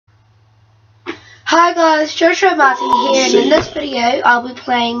Hi guys, Joshua Martin here, and in this video I'll be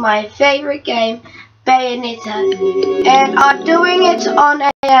playing my favourite game, Bayonetta. And I'm doing it on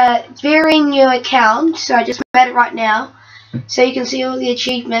a very new account, so I just made it right now. So you can see all the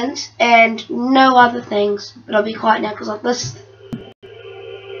achievements and no other things. But I'll be quiet now because of this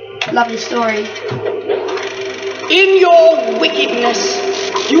lovely story. In your wickedness,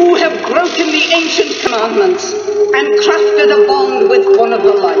 you have broken the ancient commandments and crafted a bond with one of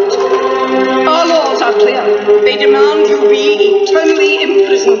the light. Our laws are clear. They demand you be eternally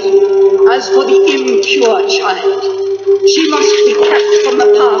imprisoned. As for the impure child, she must be kept from the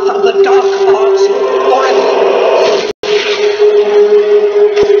path of the dark arts forever.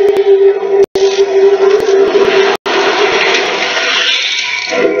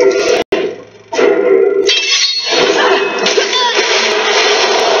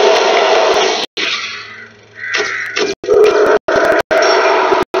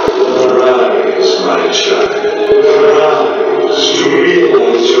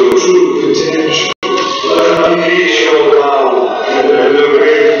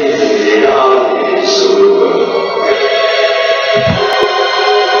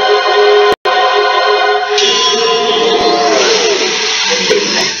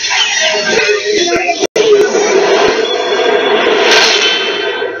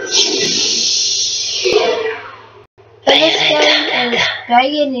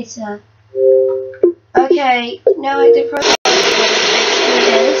 Bayonetta. Okay, now I have to press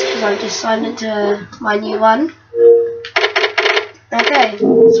experience because I've just signed into my new one. Okay,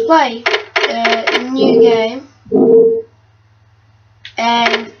 let's play a new game,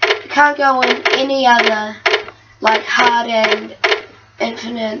 and can't go on any other like hard and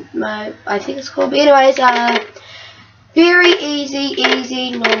infinite mode, I think it's called. But anyways, very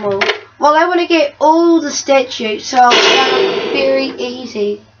easy, normal. Well, I want to get all the statues, so I'll start very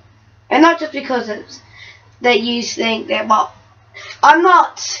easy. And not just because it's that you think that, well, I'm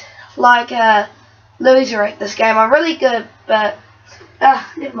not like a loser at this game. I'm really good, but,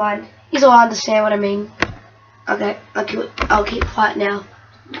 never mind. You all understand what I mean. Okay, I'll keep quiet now.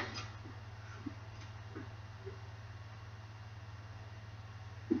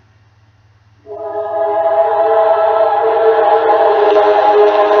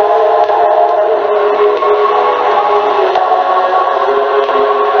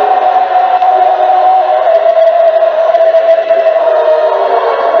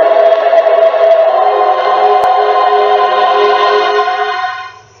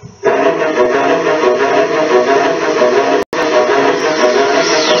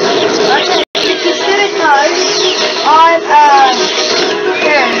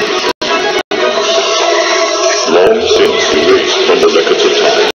 Long since erased from the records of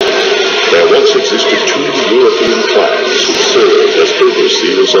time, there once existed two European clans who served as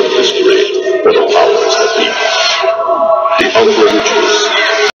overseers of history for the powers that be. The Umbra Witches,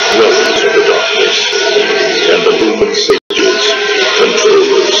 dwellers of the darkness, and the Lumen Sages,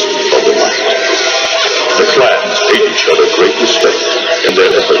 controllers of the light. The clans paid each other great respect in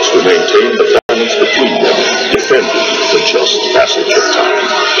their efforts to maintain the balance between them, defending the just passage of time.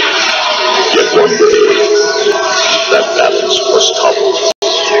 Yet one day, that balance was toppled.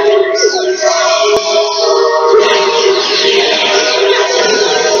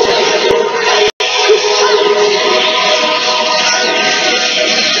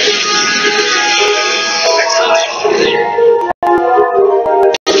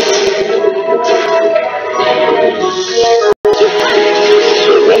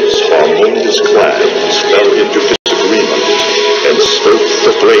 The once harmonious clans fell into disagreement and stoked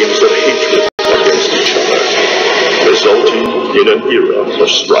the flames of hatred against each other, resulting in an era of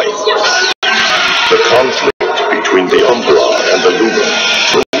strife. The conflict between the Umbra and the Lumen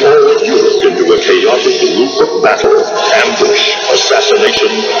threw all of Europe into a chaotic loop of battle, ambush,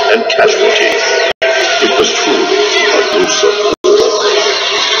 assassination, and casualty. It was truly a gruesome war.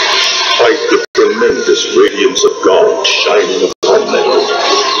 Despite the tremendous radiance of God shining upon them,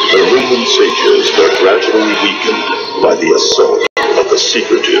 the Lumen Sages were gradually weakened by the assault of the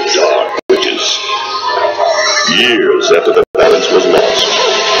secretive Dark Witches. Years after the balance was lost,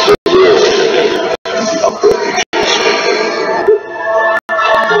 the war ended, and the Umbra Witches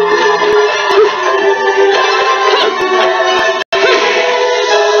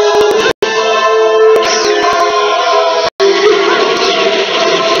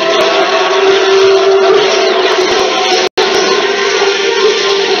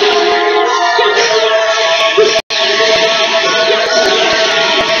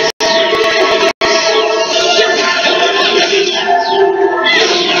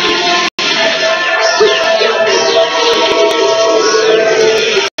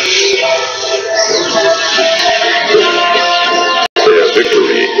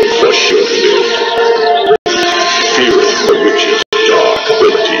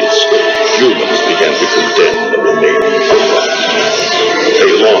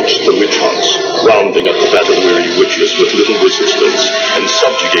launched the witch hunts, rounding up the battle-weary witches with little resistance and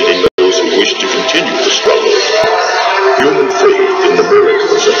subjugating those who wished to continue the struggle. Human faith in the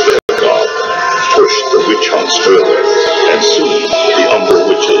miracles of their God pushed the witch hunts further, and soon the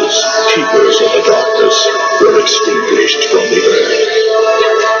Umbra witches, keepers of the darkness, were extinguished from the earth.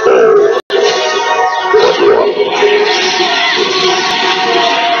 Oh, but one.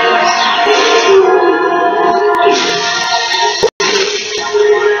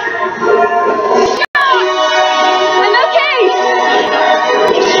 I'm okay!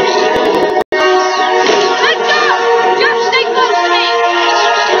 Let's go! Just stay close to me!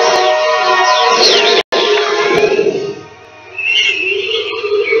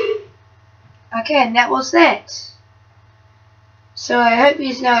 Okay, and that was that. So I hope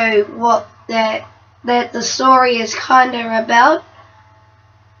you know what that the story is kinda about.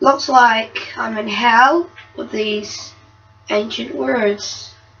 Looks like I'm in hell with these ancient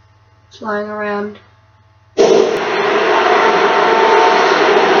words flying around.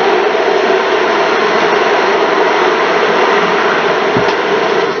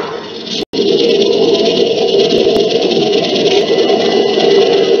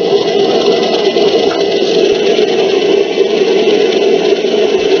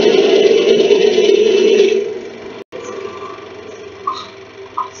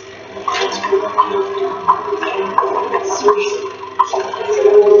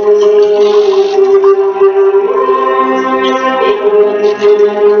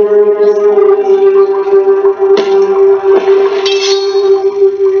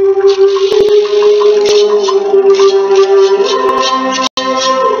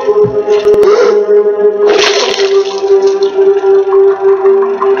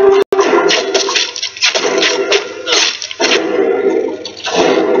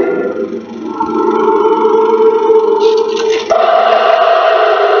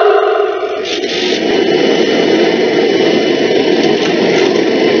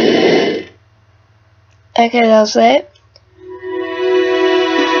 Okay, that's it.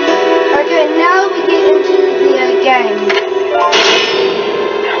 Okay, now we get into the game.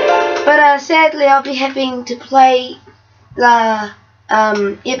 But sadly, I'll be having to play the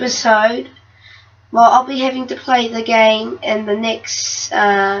episode. Well, I'll be having to play the game in the next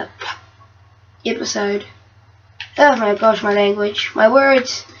episode. Oh my gosh, my language, my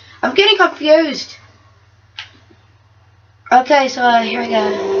words. I'm getting confused. Okay, so here we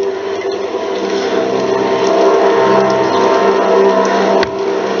go.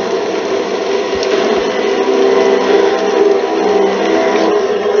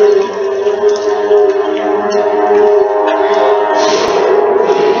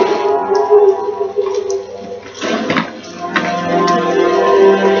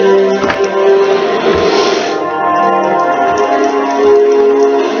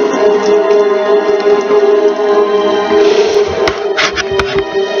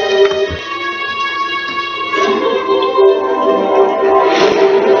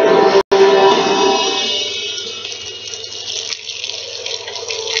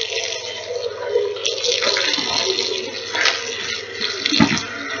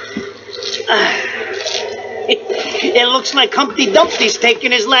 It looks like Humpty Dumpty's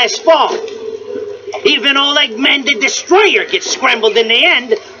taking his last fall. Even old Eggman the Destroyer gets scrambled in the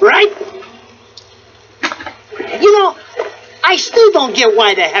end, right? You know, I still don't get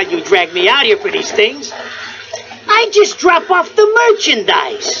why the hell you drag me out here for these things. I just drop off the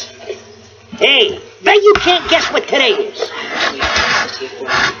merchandise. Hey, bet you can't guess what today is.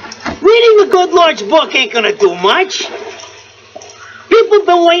 Reading the good Lord's book ain't gonna do much. People have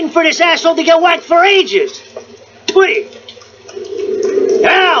been waiting for this asshole to get whacked for ages.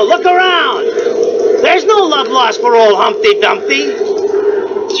 Now, look around. There's no love lost for old Humpty Dumpty.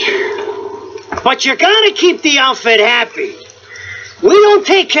 But you gotta keep the outfit happy. We don't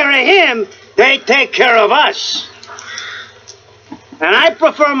take care of him, they take care of us. And I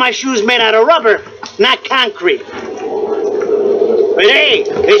prefer my shoes made out of rubber, not concrete. But hey,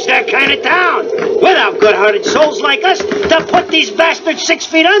 it's that kind of town. Without good-hearted souls like us to put these bastards 6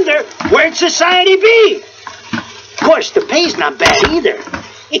 feet under, where'd society be? Of course, the pay's not bad either.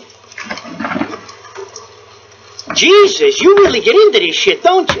 Jesus, you really get into this shit,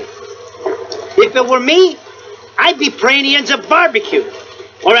 don't you? If it were me, I'd be praying he ends up barbecued.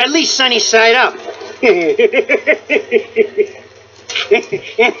 Or at least sunny side up.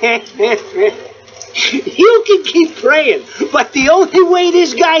 You can keep praying, but the only way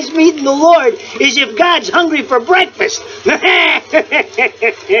this guy's meeting the Lord is if God's hungry for breakfast.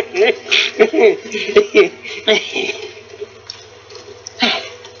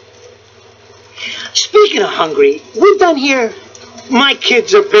 Speaking of hungry, we've done here My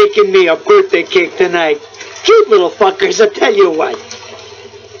kids are baking me a birthday cake tonight. Cute little fuckers, I'll tell you what.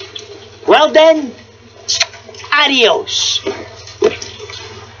 Well then, adios.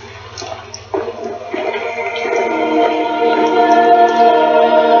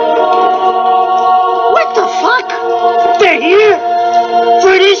 What the fuck? They're here?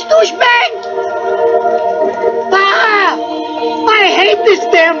 For this douchebag? Ah! I hate this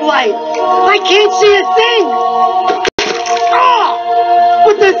damn light. I can't see a thing. Oh!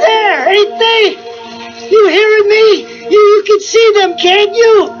 But they're there, ain't they? You hearing me? You can see them, can't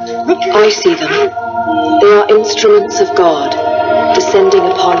you? I see them. They are instruments of God, descending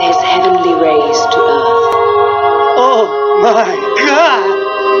upon his heavenly rays to earth. Oh my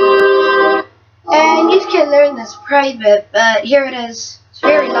God! And you can learn this private, but here it is. It's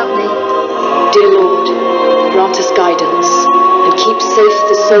very lovely. Dear Lord, grant us guidance and keep safe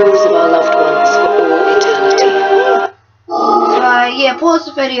the souls of our loved ones for all eternity. So yeah, pause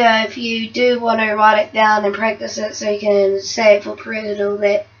the video if you do want to write it down and practice it so you can say it for prayers and all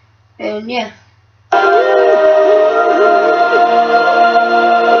that. And yeah.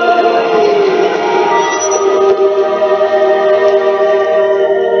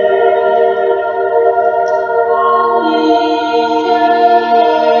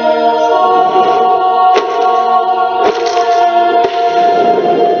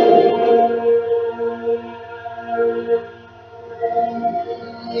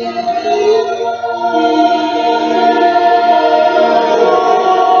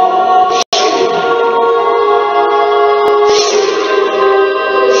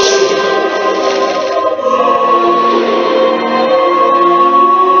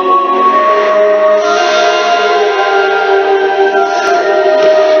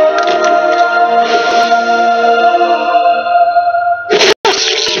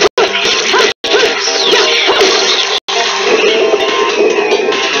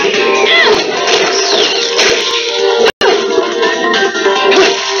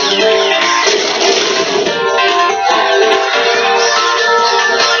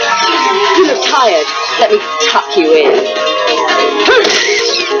 Let me tuck you in.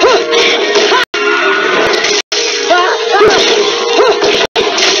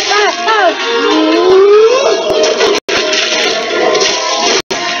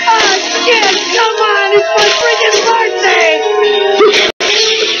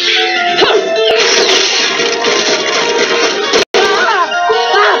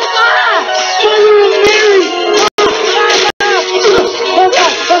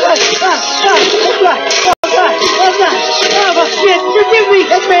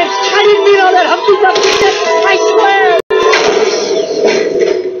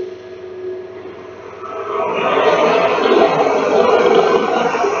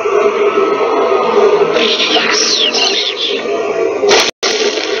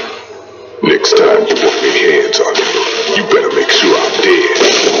 Next time you want me hands on you, you better make sure I'm dead.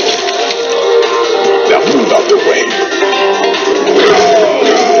 Now move out the way.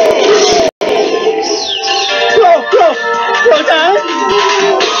 Go down.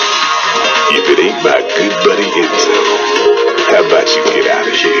 If it ain't my good buddy Enzo, how about you get out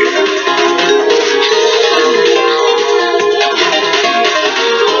of here?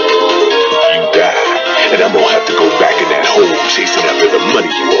 You die, and I'm gonna have to go back in that hole chasing after the money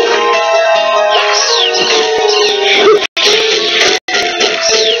you owe me.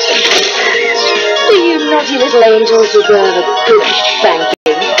 Do you naughty little angels deserve a good spanking?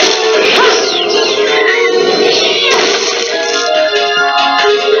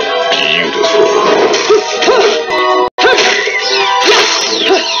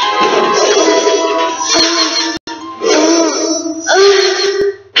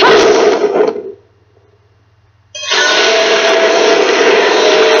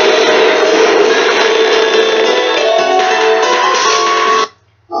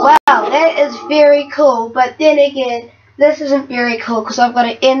 Very cool, but then again, this isn't very cool because I've got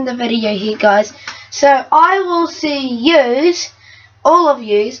to end the video here, guys. So I will see yous, all of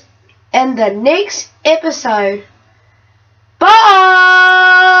yous, in the next episode. Bye!